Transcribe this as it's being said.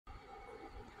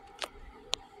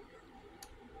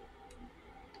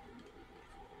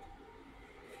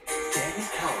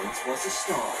was a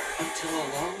star until a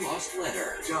long-lost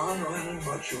letter John Lennon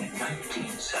wrote you in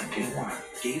 1971.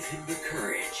 gave him the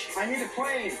courage I need a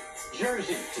plane.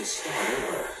 Jersey. to start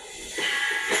over.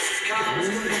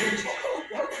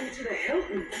 Welcome to the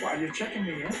Hilton. While you're checking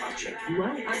me in, I'll check you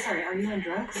What? I'm sorry, are you on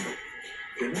drugs?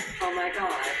 Dinner? Oh my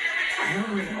god. I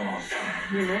haven't written in a long time.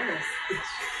 You're nervous.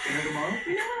 Dinner tomorrow?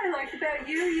 You know what I liked about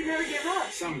you? You never give up.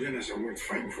 Some dinners are worth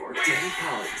fighting for. Danny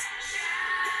Collins.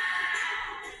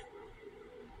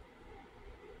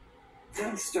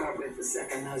 Don't start with the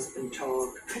second husband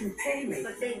talk. Couldn't pay me.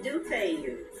 But they do pay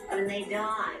you when they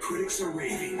die. Critics are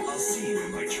raving. I'll See You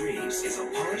in My Dreams is a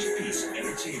polished piece of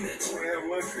entertainment. We have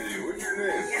lunch with you. What's your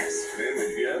name? Yes. Name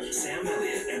is Yes. Sam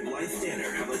Elliott and Blythe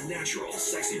Danner have a natural,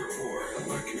 sexy rapport.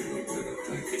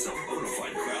 It's a bona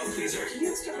fide crowd pleaser. Do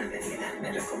you still have any of that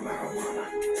medical marijuana?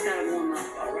 It's gotta warm up.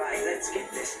 All right, let's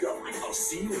get this going. I'll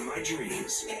See You in My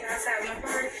Dreams. You guys having a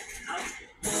party?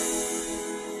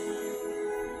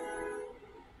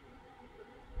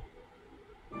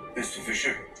 Mr.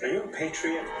 Fisher, are you a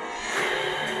patriot?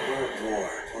 We're at war,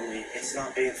 only it's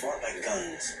not being fought by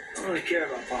guns. I don't really care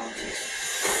about politics.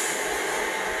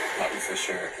 Bobby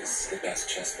Fischer is the best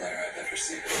chess player I've ever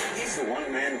seen. He's the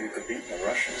one man who could beat the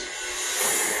Russians.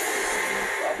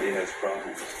 Bobby has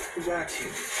problems. Who's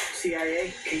watching?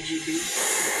 CIA? KGB?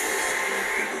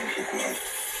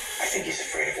 I think he's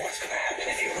afraid of what's going to happen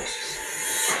if he loses.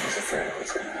 He's afraid of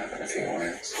what's going to happen if he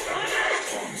wins.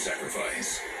 Long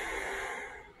Sacrifice.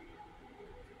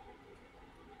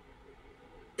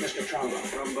 Mr. Trumbo.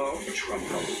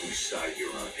 Trumbo, whose side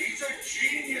you're on. He's a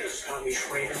genius. Tommy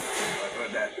Schrader. I've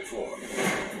heard that before.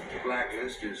 The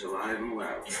blacklist is alive and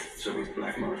well. So is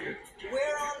black market. We're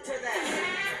on to them.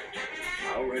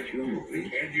 I'll write you a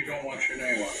movie, and you don't want your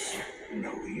name on it.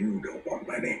 No, you don't want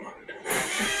my name on it.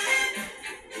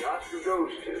 The Oscar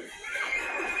goes to...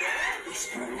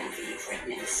 Whisper a movie you've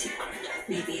written in secret.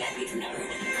 Maybe I've even heard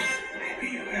of